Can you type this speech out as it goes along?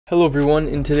Hello everyone,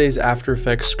 in today's After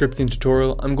Effects scripting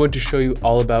tutorial, I'm going to show you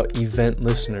all about event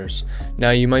listeners. Now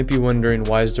you might be wondering,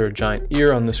 why is there a giant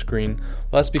ear on the screen?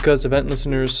 Well, that's because event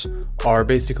listeners are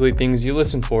basically things you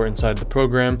listen for inside the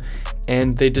program,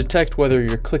 and they detect whether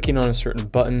you're clicking on a certain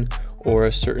button or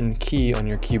a certain key on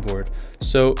your keyboard.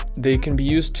 So they can be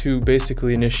used to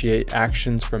basically initiate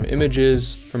actions from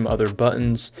images, from other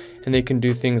buttons, and they can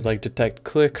do things like detect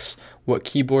clicks, what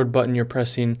keyboard button you're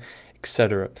pressing,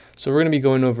 etc. So we're going to be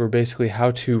going over basically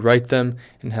how to write them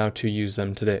and how to use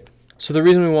them today. So the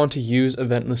reason we want to use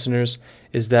event listeners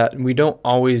is that we don't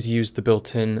always use the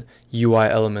built-in UI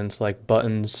elements like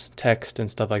buttons, text,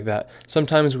 and stuff like that.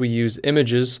 Sometimes we use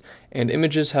images, and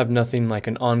images have nothing like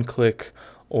an on-click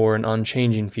or an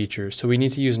on-changing feature, so we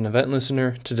need to use an event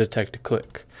listener to detect a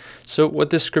click. So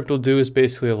what this script will do is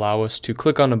basically allow us to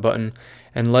click on a button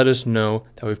and let us know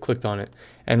that we've clicked on it.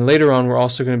 And later on, we're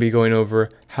also going to be going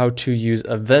over how to use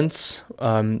events,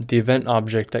 the event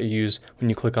object that you use when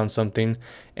you click on something,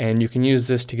 and you can use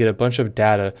this to get a bunch of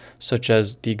data, such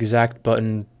as the exact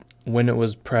button, when it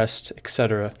was pressed,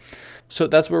 etc. So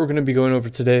that's what we're going to be going over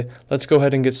today. Let's go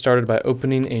ahead and get started by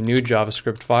opening a new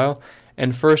JavaScript file.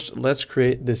 And first, let's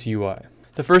create this UI.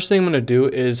 The first thing I'm going to do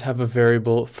is have a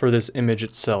variable for this image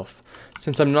itself.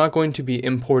 Since I'm not going to be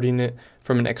importing it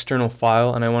from an external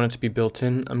file and I want it to be built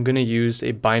in, I'm going to use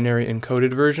a binary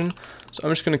encoded version. So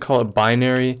I'm just going to call it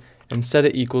binary and set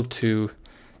it equal to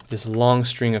this long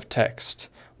string of text,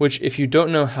 which if you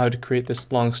don't know how to create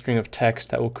this long string of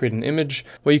text that will create an image,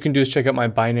 what you can do is check out my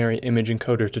binary image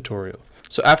encoder tutorial.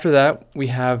 So after that, we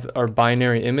have our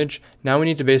binary image. Now we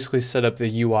need to basically set up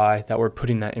the UI that we're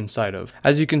putting that inside of.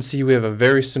 As you can see, we have a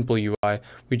very simple UI.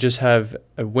 We just have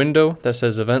a window that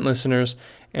says event listeners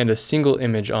and a single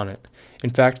image on it. In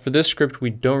fact, for this script, we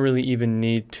don't really even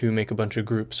need to make a bunch of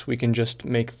groups. We can just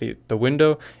make the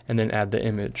window and then add the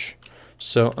image.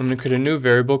 So I'm going to create a new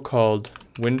variable called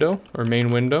window or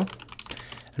main window.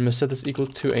 I'm going to set this equal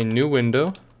to a new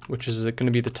window, which is going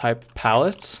to be the type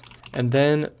palette. And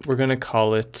then we're going to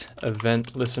call it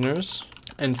event listeners,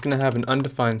 and it's going to have an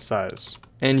undefined size.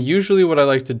 And usually what I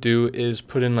like to do is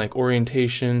put in like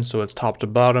orientation, so it's top to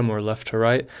bottom or left to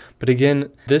right. But again,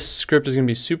 this script is going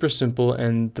to be super simple,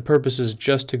 and the purpose is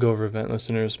just to go over event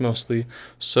listeners mostly.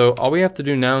 So all we have to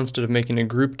do now, instead of making a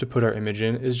group to put our image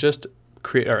in, is just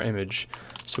create our image.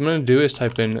 So what I'm going to do is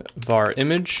type in var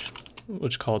image,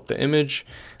 let's call it the image.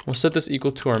 We'll set this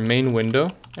equal to our main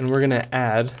window, and we're going to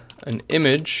add an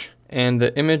image. And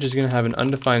the image is going to have an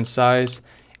undefined size,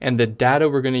 and the data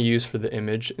we're going to use for the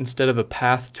image, instead of a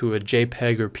path to a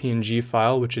JPEG or PNG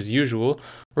file, which is usual,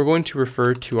 we're going to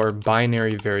refer to our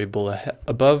binary variable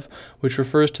above, which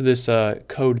refers to this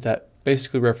code that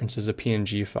basically references a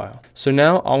PNG file. So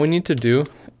now all we need to do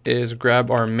is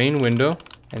grab our main window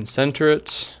and center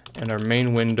it, and our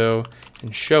main window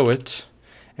and show it,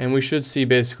 and we should see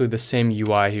basically the same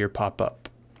UI here pop up.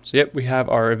 So yep, we have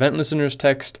our event listeners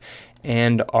text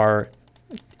and our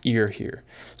ear here.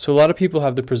 So a lot of people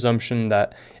have the presumption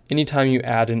that anytime you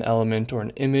add an element or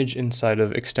an image inside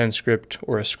of ExtendScript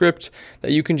or a script, that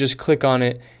you can just click on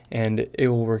it and it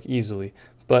will work easily.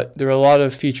 But there are a lot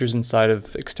of features inside of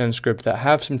ExtendScript that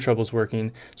have some troubles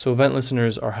working, so event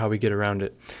listeners are how we get around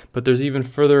it. But there's even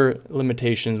further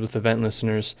limitations with event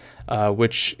listeners,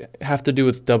 which have to do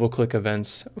with double-click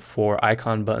events for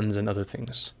icon buttons and other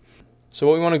things. So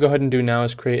what we want to go ahead and do now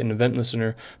is create an event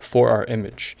listener for our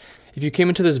image. If you came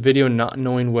into this video not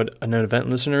knowing what an event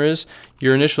listener is,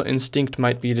 your initial instinct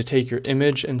might be to take your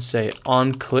image and say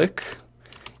onClick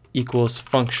equals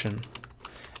function.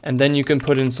 And then you can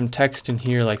put in some text in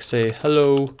here like say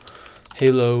hello,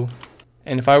 halo.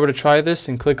 And if I were to try this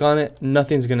and click on it,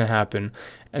 nothing's going to happen.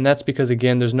 And that's because,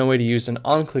 again, there's no way to use an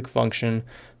onClick function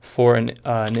for an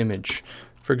image.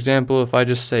 For example, if I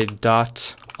just say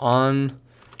dot on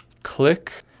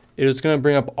click, it is going to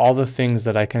bring up all the things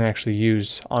that I can actually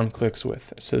use on clicks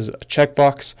with. It says a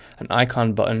checkbox, an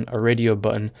icon button, a radio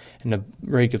button, and a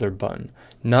regular button,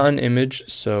 not an image.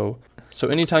 So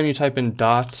anytime you type in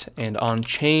dot and on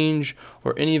change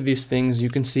or any of these things,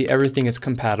 you can see everything it's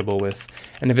compatible with.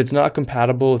 And if it's not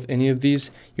compatible with any of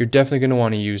these, you're definitely going to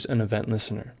want to use an event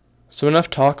listener. So enough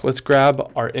talk, let's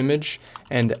grab our image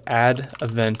and add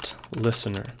event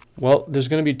listener. Well, there's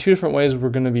going to be two different ways we're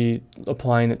going to be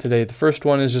applying it today. The first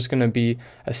one is just going to be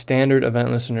a standard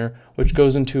event listener, which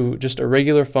goes into just a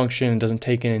regular function and doesn't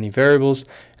take in any variables.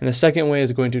 And the second way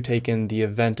is going to take in the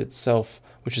event itself,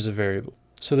 which is a variable.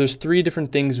 So there's three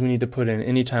different things we need to put in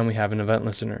anytime we have an event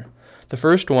listener. The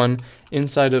first one,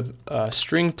 inside of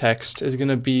string text, is going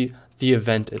to be the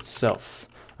event itself.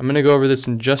 I'm going to go over this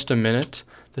in just a minute.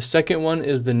 The second one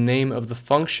is the name of the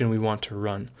function we want to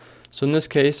run. So in this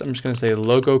case, I'm just going to say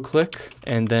logo click,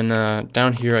 and then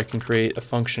down here I can create a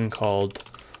function called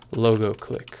logo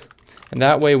click. And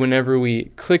that way, whenever we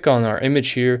click on our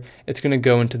image here, it's going to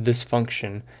go into this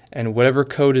function, and whatever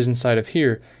code is inside of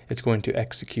here, it's going to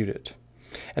execute it.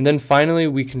 And then finally,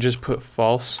 we can just put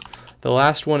false. The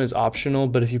last one is optional,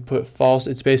 but if you put false,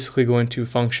 it's basically going to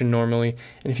function normally.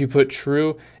 And if you put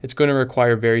true, it's going to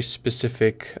require very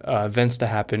specific events to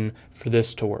happen for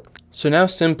this to work. So now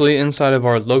simply inside of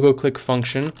our logo click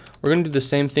function, we're going to do the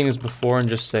same thing as before and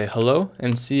just say hello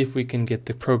and see if we can get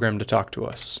the program to talk to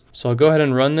us. So I'll go ahead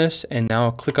and run this, and now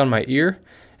I'll click on my ear,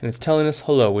 and it's telling us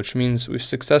hello, which means we've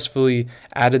successfully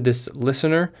added this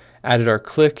listener, added our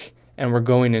click, and we're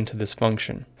going into this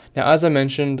function. Now, as I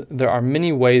mentioned, there are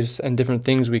many ways and different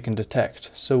things we can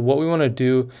detect. So what we want to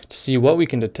do to see what we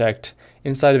can detect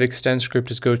inside of Extend Script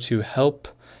is go to Help,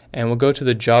 and we'll go to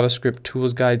the JavaScript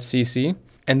Tools Guide CC.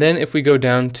 And then if we go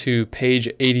down to page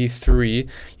 83,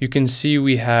 you can see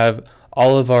we have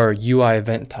all of our UI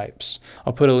event types.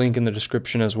 I'll put a link in the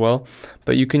description as well,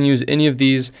 but you can use any of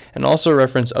these and also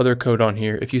reference other code on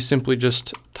here. If you simply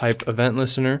just type Event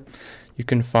Listener, you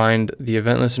can find the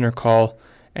Event Listener call,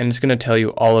 and it's going to tell you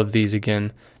all of these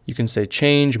again. You can say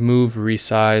change, move,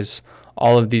 resize,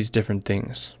 all of these different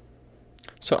things.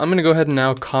 So I'm going to go ahead and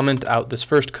now comment out this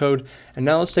first code, and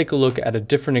now let's take a look at a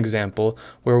different example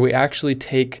where we actually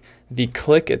take the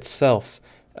click itself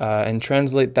and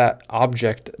translate that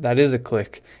object that is a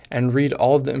click and read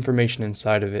all of the information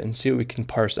inside of it and see what we can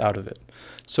parse out of it.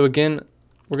 So again,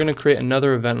 we're going to create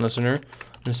another event listener.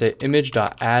 I'm going to say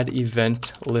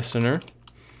image.AddEventListener.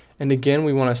 And again,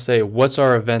 we want to say what's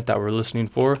our event that we're listening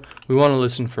for. We want to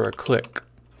listen for a click.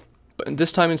 But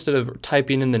this time, instead of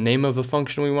typing in the name of a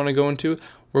function we want to go into,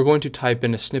 we're going to type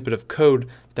in a snippet of code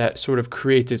that sort of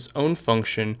creates its own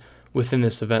function within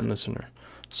this event listener.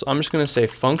 So I'm just going to say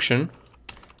function,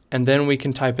 and then we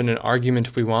can type in an argument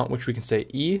if we want, which we can say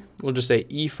E. We'll just say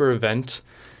E for event,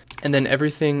 and then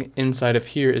everything inside of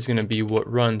here is going to be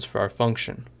what runs for our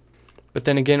function. But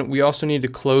then again, we also need to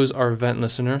close our event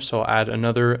listener, so I'll add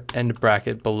another end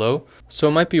bracket below. So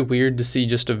it might be weird to see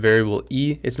just a variable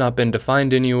E. It's not been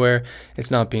defined anywhere,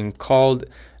 it's not being called,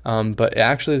 but it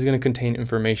actually is going to contain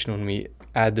information when we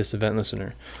add this event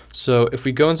listener. So if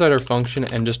we go inside our function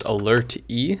and just alert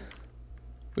E,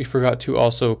 we forgot to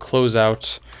also close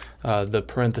out the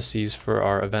parentheses for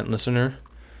our event listener,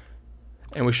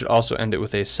 and we should also end it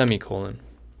with a semicolon.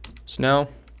 So now,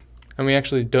 and we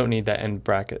actually don't need that end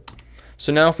bracket.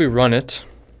 So now if we run it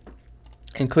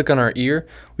and click on our ear,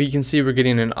 we can see we're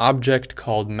getting an object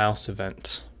called mouse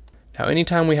event. Now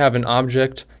anytime we have an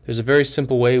object, there's a very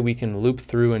simple way we can loop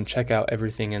through and check out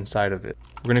everything inside of it.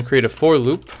 We're going to create a for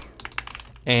loop,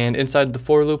 and inside the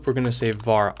for loop we're going to say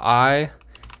var I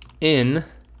in,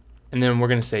 and then we're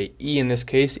going to say E in this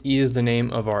case. E is the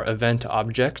name of our event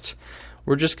object.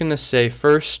 We're just going to say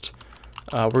first,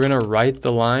 we're going to write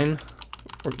the line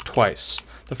twice.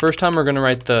 The first time we're going to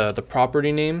write the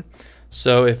property name.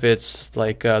 So if it's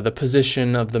like the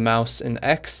position of the mouse in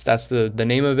X, that's the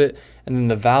name of it, and then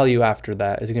the value after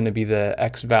that is going to be the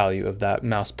X value of that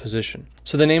mouse position.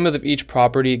 So the name of each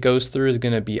property it goes through is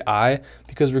going to be I,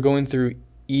 because we're going through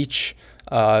each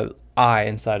I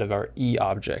inside of our E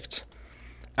object.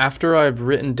 After I've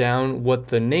written down what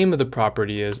the name of the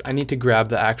property is, I need to grab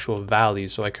the actual value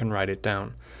so I can write it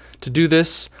down. To do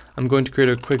this, I'm going to create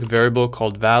a quick variable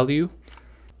called value,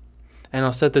 and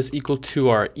I'll set this equal to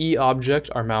our E object,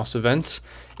 our mouse event,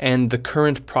 and the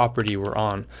current property we're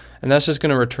on. And that's just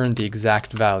going to return the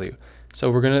exact value. So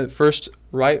we're going to first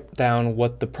write down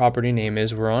what the property name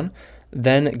is we're on,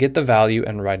 then get the value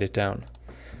and write it down.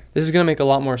 This is going to make a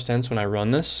lot more sense when I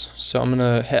run this. So I'm going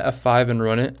to hit F5 and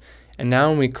run it. And now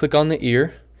when we click on the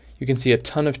ear, you can see a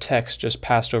ton of text just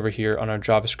passed over here on our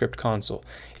JavaScript console.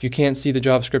 If you can't see the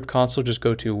JavaScript console, just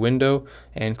go to Window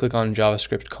and click on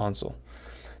JavaScript console.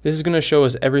 This is going to show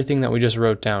us everything that we just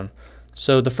wrote down.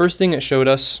 So the first thing it showed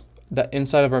us that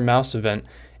inside of our mouse event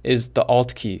is the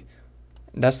Alt key.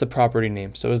 That's the property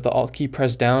name. So is the Alt key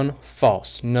pressed down?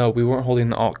 False. No, we weren't holding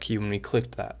the Alt key when we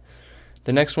clicked that.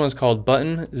 The next one is called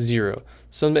button 0.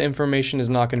 Some of the information is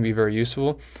not going to be very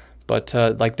useful, but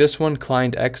like this one,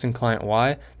 client X and client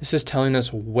Y, this is telling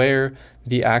us where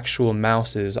the actual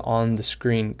mouse is on the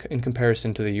screen in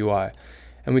comparison to the UI.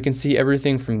 And we can see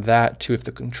everything from that to if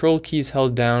the control key is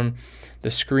held down,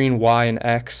 the screen Y and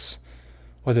X,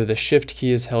 whether the shift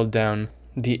key is held down,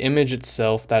 the image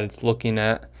itself that it's looking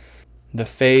at, the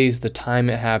phase, the time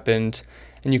it happened,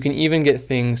 and you can even get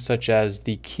things such as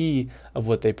the key of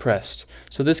what they pressed.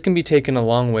 So this can be taken a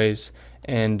long ways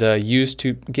and used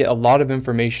to get a lot of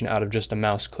information out of just a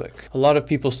mouse click. A lot of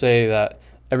people say that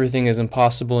everything is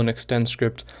impossible in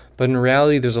ExtendScript, but in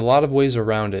reality there's a lot of ways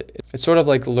around it. It's sort of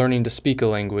like learning to speak a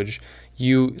language.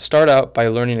 You start out by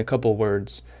learning a couple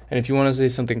words, and if you want to say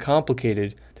something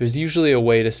complicated, there's usually a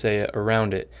way to say it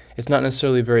around it. It's not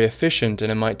necessarily very efficient,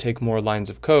 and it might take more lines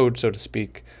of code, so to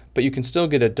speak, but you can still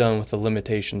get it done with the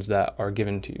limitations that are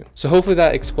given to you. So hopefully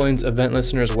that explains Event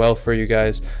Listeners well for you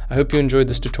guys. I hope you enjoyed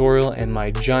this tutorial and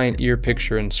my giant ear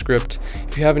picture and script.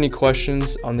 If you have any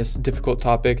questions on this difficult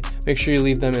topic, make sure you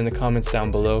leave them in the comments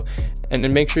down below. And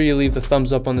then make sure you leave the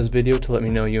thumbs up on this video to let me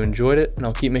know you enjoyed it, and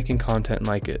I'll keep making content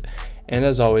like it. And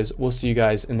as always, we'll see you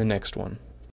guys in the next one.